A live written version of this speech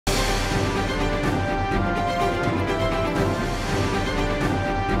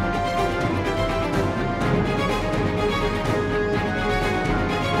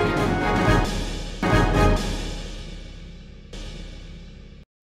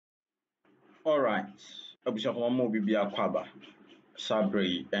All right. Abusha for mo bibia kwaba.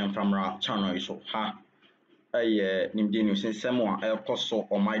 Sabri and from our channel so ha. Nimdi news in Samoa Koso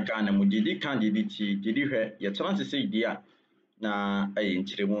or my Ghana Mudidi candidate did you hear your chance to say dear na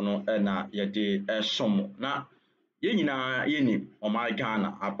inchirimuno na yede somo na yenina yeni or my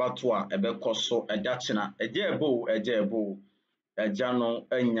Ghana abatwa ebe koso dachina ejebo ejano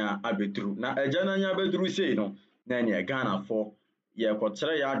enya abedru na ejana nya abedru say no na enya Ghana for ye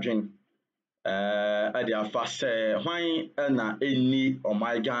kotere ya adwen ade afa say hwan na eni or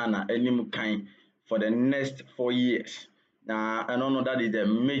my Ghana enim kan for the next 4 years. Now, I don't know that is the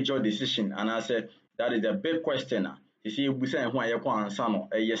major decision, and I said that is the big question. You see, we say why you can't answer no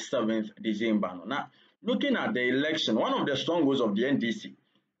 7th December. Now, looking at the election, one of the strongholds of the NDC,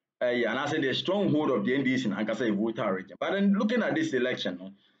 and I said the stronghold of the NDC, and I can say VOLTA region. But then looking at this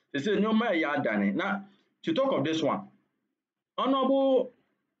election, they say no matter ADANE. Now, to talk of this one, Honorable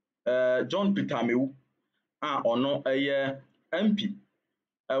John Peter Amewu, or no MP.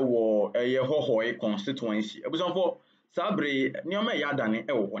 Ewo HON constituency. Ebusonfo sabre nioma yadane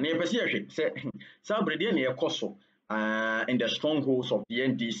ewo na yepese yehwe se sabre de na yekoso in the strongholds of the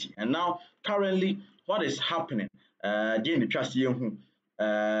NDC. And now currently what is happening the trust yehu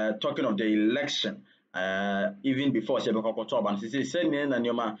talking of the election even before Sebekokoto Oban say na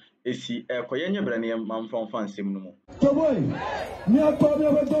nioma esi ekoyenye brane mamfon fansem no mo. Toboy ni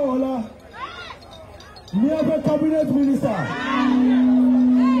akobia bedola ni aba cabinet minister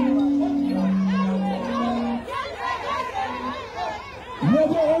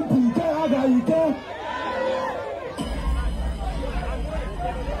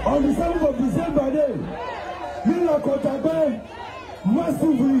on the 7th of December day, Mila Kotabe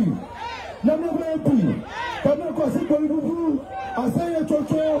massively. Never MP, Kama Kwasibu, Asaya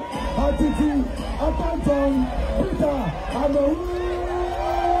Chocho, Atiti, Apanton, Peter, Amewu.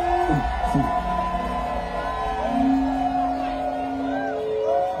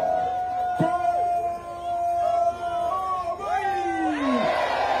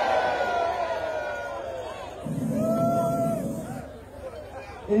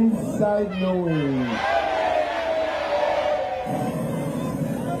 Inside knowing.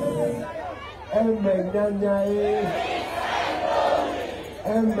 Come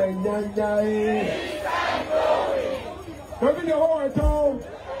in the whole town.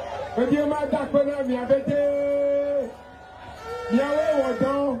 But you might talk with them, you better. You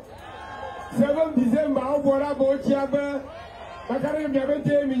know, 7th December, I'll go about Chiaba. I can't even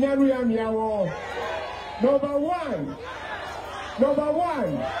tell me, Number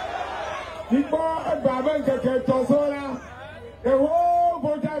one, before a Baban Tosora, the whole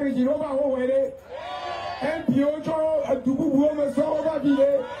VOLTA region over whole MPO, a Dubu woman so over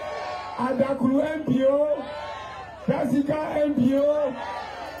here, Adakulu MPO, Tasika MPO,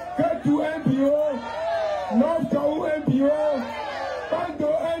 Ketu MPO, North Kau MPO,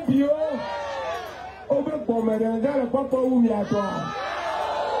 Pando MPO, over Pomerana, Papa Umiatoa,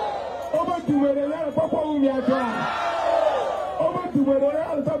 over to Merana, Papa Umiatoa. To where I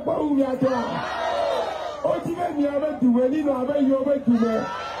talk about Bawumia. Oh, you make me have to win, you know, you over to me. I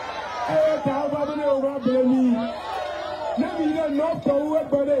have over me. Let me not go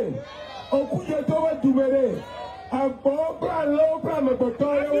away. Oh, could you go over to me? I'm low from a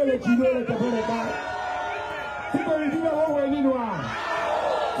potato, let you know the Benedict. People do not know anyone.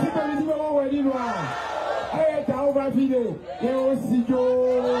 People do not know anyone. I had to over Fide. Yo, Sijo.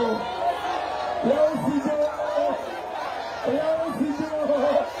 Yo, Sijo.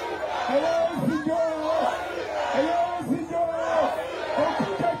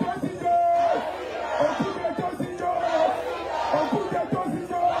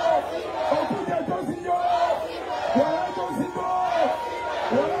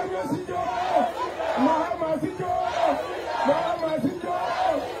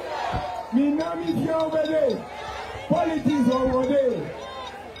 Politics over there.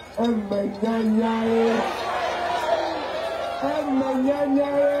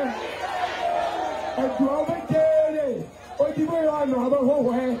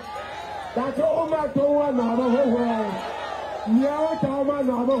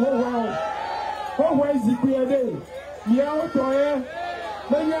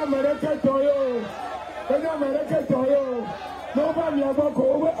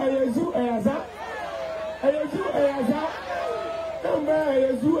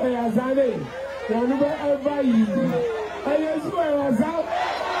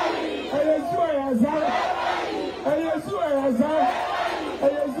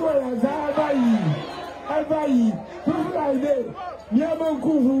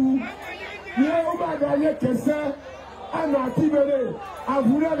 ana tibere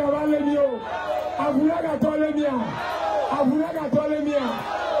avura gavale mio avura gatole mia avura gatole mia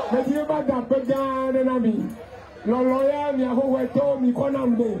metie bada pegane na mi loloya mi ahoweto mi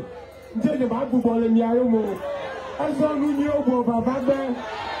konambe nje ba gbole mi ayomo azonu ni ogbo baba gbe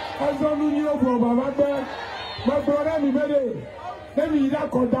azonu ni ogbo baba gbe magbora mi bere Nemi ida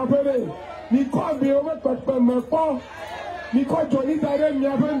konda bere mi ko mi o me pepe me po mi ko joni dare mi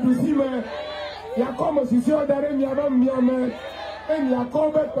abendusi me Yakomo sisi odare mi aba mi ame emi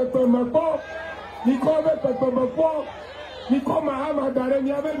yakobe pepe me po mi ko be pepe me po mi ko mahama dare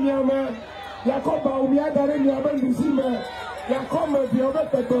mi abe mi ame Yakoba Bawumia dare mi abendusi me Yakomo bi obe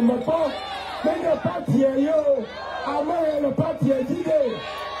pepe me po Mende parti yo ame le parti jide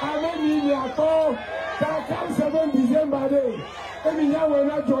ame mi yako ta kam 7 December day emi yawe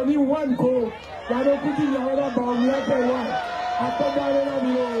na joni one ko ya do kuti ya wala Bawumia pe wa atodare na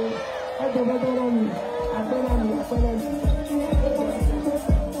mi o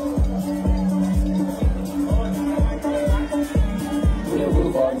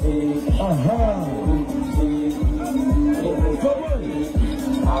Everybody,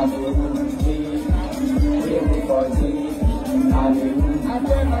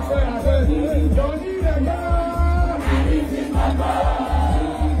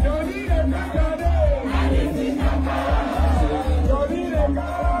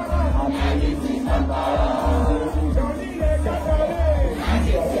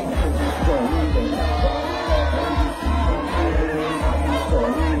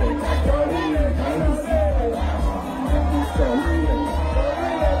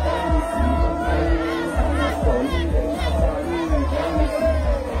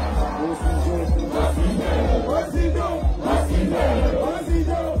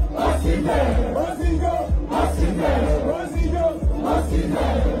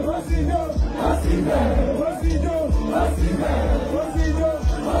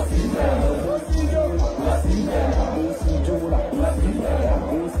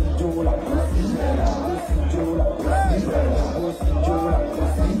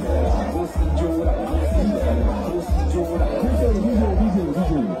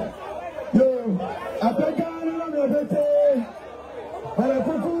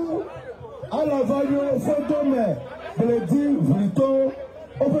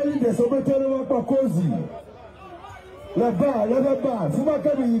 là-bas, vous m'avez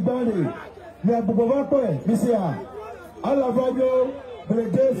dit, mais à Boubouakoé, monsieur, à la radio, le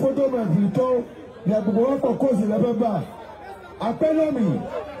deux photos, mais plutôt, mais à Boubouakoé, cause là-bas. À Penami,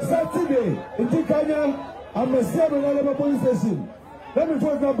 cette idée, et tu connais, à monsieur, dans la police station. Là, il faut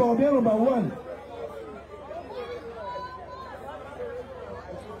que Bawumia number 1.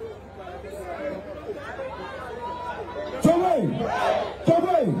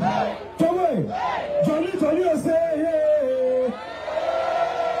 Johnny, I say, yeah.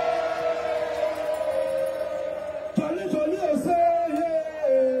 Johnny, I say,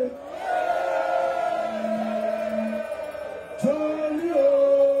 yeah. Johnny,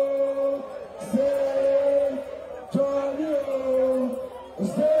 oh, say, Johnny, oh,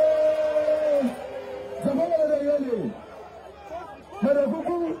 say. Come on, Yoli.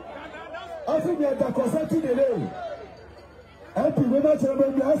 Madame, I think we are the consulting today. NPP we ma chere be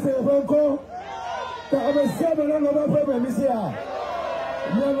ase fanko ta amesia be na ba problem isi a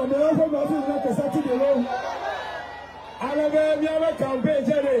mi no me o ma fi na ke sati de lo ala be mi aba campaign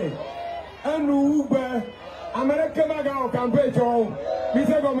jere anu ugbe America ma ga o campaign jo mi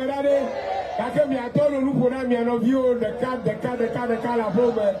se go me dade ka ke mi atolo nu po na mi no vi o de ka la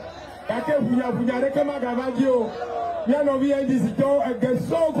bobe ka ke bunya de ke ma ga va di o mi no vi NDC jo e ge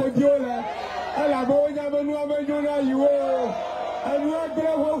so ko di o le ala bo nya menu amenyo na yiwo anu agre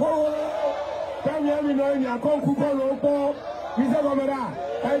ho kanya mi no nya konku ko lo po mi se go mera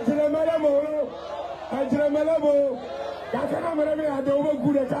ejire mele mo ka kana mera mi ade o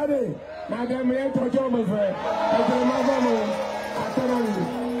gu de kade na de me tojo mo fe ejire ma ba mo atana ni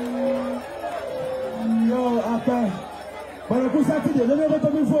yo apa bara ku sa ti de le be to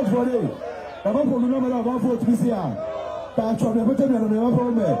mi vote for dey ba ba no mera ba vote mi sia ta cho me be to me no me ba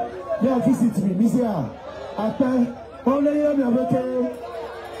for me ya visit me misia apa on le ya mi avete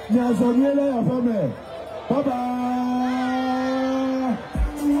ni azoniele ya fame baba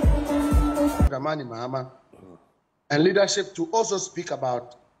Dramani Mahama and leadership to also speak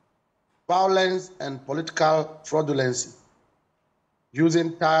about violence and political fraudulency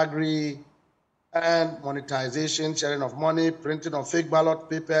using thuggery and monetization, sharing of money, printing of fake ballot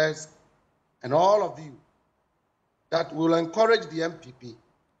papers, and all of you that will encourage the NPP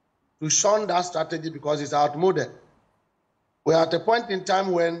to shun that strategy because it's outmoded. We're at a point in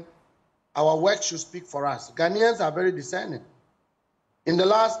time when our work should speak for us. Ghanaians are very discerning. In the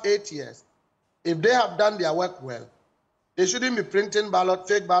last 8 years, if they have done their work well, they shouldn't be printing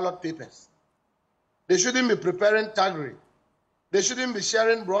fake ballot papers. They shouldn't be preparing taggery. They shouldn't be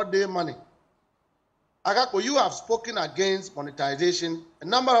sharing broad day money. Agako, you have spoken against monetization a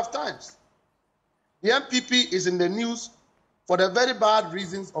number of times. The NPP is in the news for the very bad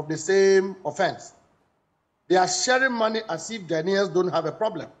reasons of the same offense. They are sharing money as if Ghanaians don't have a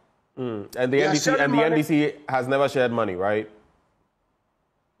problem. And the NDC has never shared money, right?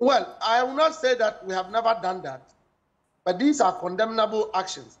 Well, I will not say that we have never done that, but these are condemnable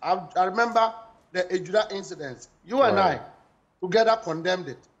actions. I remember the Ejura incidents. You and I together condemned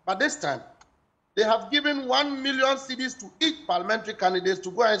it. But this time, they have given 1 million cedis to each parliamentary candidate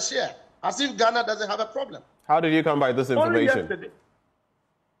to go and share, as if Ghana doesn't have a problem. How did you come by this information?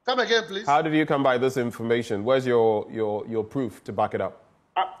 Come again, please. How did you come by this information? Where's your proof to back it up?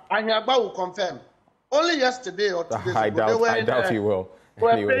 Ahiagba will confirm. Only yesterday or 2 days ago, I doubt you will.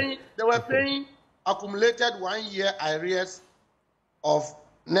 They were paying accumulated 1 year arrears of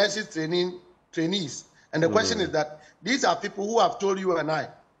nurses trainees. And the question is that these are people who have told you and I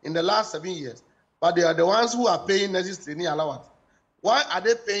in the last 7 years, but they are the ones who are paying nurses trainee allowance. Why are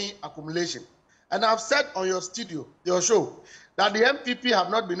they paying accumulation? And I've said on your show, that the NPP have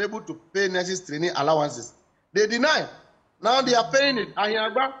not been able to pay nurses trainee allowances. They deny. Now they are paying it.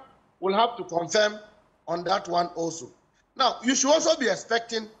 Ahiagba will have to confirm on that one also. Now, you should also be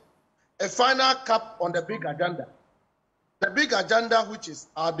expecting a final cap on the big agenda. The big agenda, which is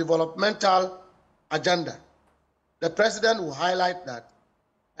our developmental agenda. The president will highlight that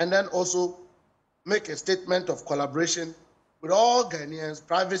and then also make a statement of collaboration with all Ghanaians,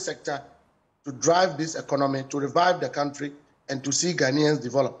 private sector, to drive this economy, to revive the country, and to see Ghanaians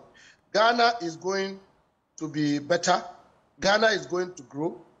develop. Ghana is going to be better. Ghana is going to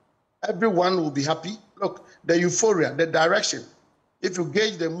grow. Everyone will be happy. Look, the euphoria, the direction, if you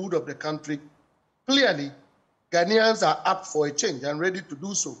gauge the mood of the country, clearly, Ghanaians are up for a change and ready to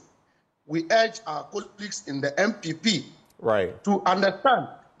do so. We urge our colleagues in the NPP to understand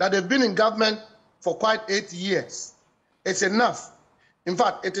that they've been in government for quite 8 years. It's enough. In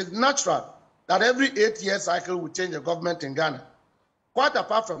fact, it is natural that every 8-year cycle will change the government in Ghana. Quite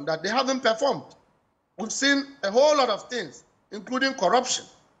apart from that, they haven't performed. We've seen a whole lot of things, including corruption,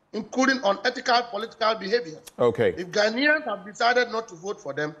 including unethical political behavior. Okay. If Ghanaians have decided not to vote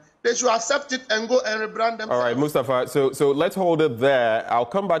for them, they should accept it and go and rebrand themselves. All right, Mustafa, so let's hold it there. I'll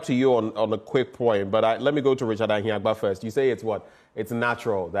come back to you on a quick point, but let me go to Richard Ahiagba first. You say it's what? It's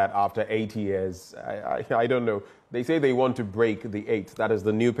natural that after 8 years, I don't know, they say they want to break the 8. That is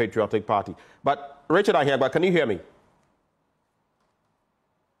the New Patriotic Party. But Richard Ahiagba, can you hear me?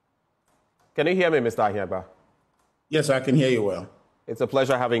 Can you hear me, Mr. Ahiagba? Yes, I can hear you well. It's a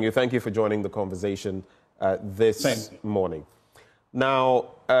pleasure having you. Thank you for joining the conversation this morning.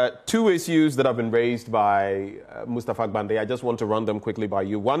 Now, 2 issues that have been raised by Mustafa Gbande. I just want to run them quickly by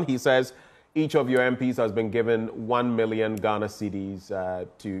you. One, he says each of your MPs has been given 1 million Ghana cedis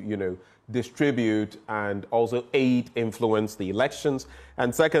to, distribute and also influence the elections.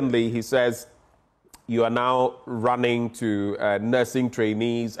 And secondly, he says you are now running to nursing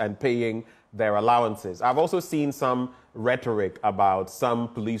trainees and paying their allowances. I've also seen some rhetoric about some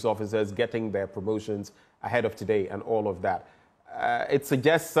police officers getting their promotions ahead of today and all of that. It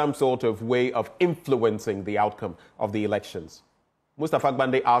suggests some sort of way of influencing the outcome of the elections. Mustafa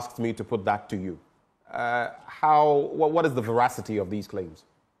Gbande asked me to put that to you. What is the veracity of these claims?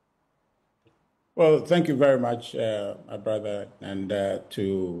 Well, thank you very much, my brother, and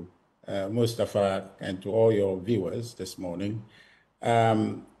to Mustafa and to all your viewers this morning.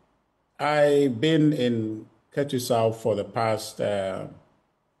 I've been in Ketu South for the past 3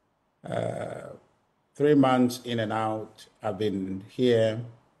 months in and out. I've been here,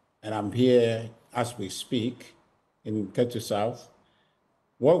 and I'm here as we speak in Ketu South.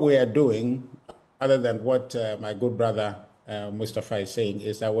 What we are doing, other than what my good brother Mustafa is saying,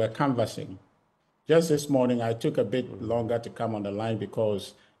 is that we're canvassing. Just this morning, I took a bit longer to come on the line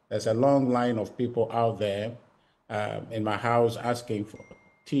because there's a long line of people out there in my house asking for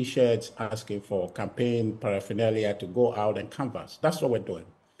T-shirts, asking for campaign paraphernalia to go out and canvass. That's what we're doing.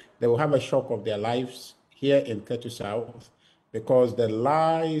 They will have a shock of their lives here in Ketu South because the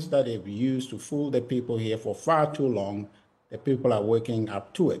lies that they've used to fool the people here for far too long, the people are waking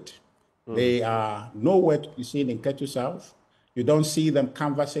up to it. They are nowhere to be seen in Ketu South. You don't see them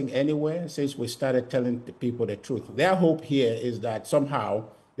canvassing anywhere since we started telling the people the truth. Their hope here is that somehow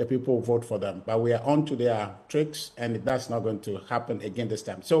the people will vote for them, but we are on to their tricks, and that's not going to happen again this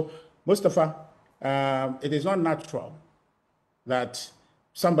time. So, Mustafa, it is not natural that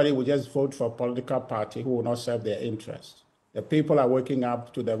somebody will just vote for a political party who will not serve their interests. The people are waking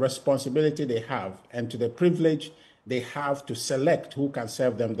up to the responsibility they have and to the privilege they have to select who can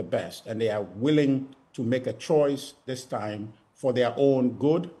serve them the best. And they are willing to make a choice this time for their own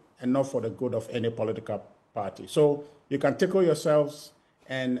good and not for the good of any political party. So you can tickle yourselves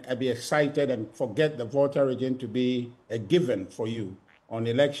and be excited and forget the VOLTA region to be a given for you. On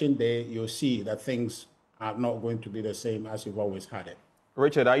election day, you'll see that things are not going to be the same as you've always had it.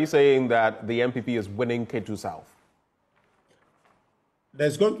 Richard, are you saying that the NPP is winning Ketu South?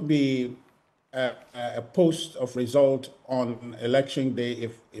 There's going to be a post of result on election day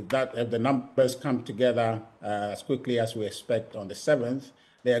if the numbers come together as quickly as we expect on the 7th.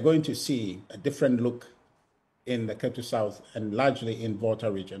 They are going to see a different look in the Ketu South and largely in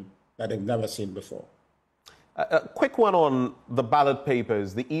VOLTA region that they've never seen before. A quick one on the ballot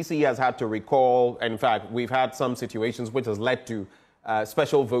papers. The EC has had to recall, in fact, we've had some situations which has led to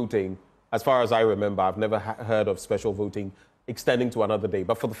special voting. As far as I remember, I've never heard of special voting extending to another day.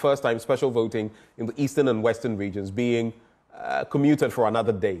 But for the first time, special voting in the eastern and western regions being commuted for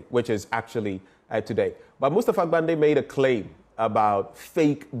another day, which is actually today. But Mustafa Gbande made a claim about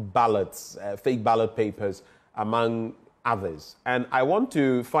fake ballots, fake ballot papers, among others. And I want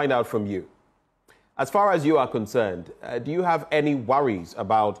to find out from you, as far as you are concerned, do you have any worries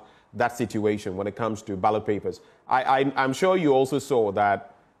about that situation when it comes to ballot papers? I'm sure you also saw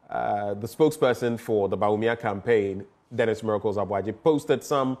that the spokesperson for the Bawumia campaign, Dennis Miracles Abwaji, posted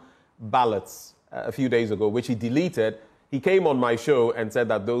some ballots a few days ago, which he deleted. He came on my show and said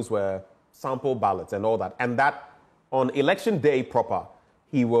that those were sample ballots and all that, and that on election day proper,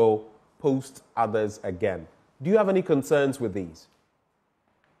 he will post others again. Do you have any concerns with these?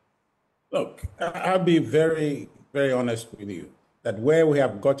 Look, I'll be very, very honest with you, that where we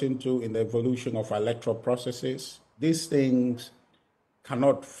have gotten to in the evolution of electoral processes, these things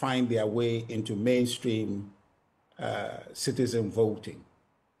cannot find their way into mainstream citizen voting.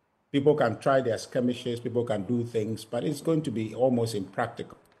 People can try their skirmishes, people can do things, but it's going to be almost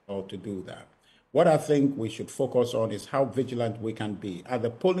impractical to do that. What I think we should focus on is how vigilant we can be at the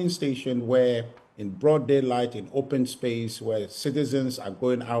polling station, where in broad daylight, in open space, where citizens are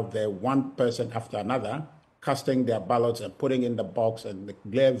going out there, one person after another, casting their ballots and putting in the box and the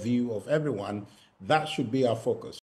glare view of everyone. That should be our focus.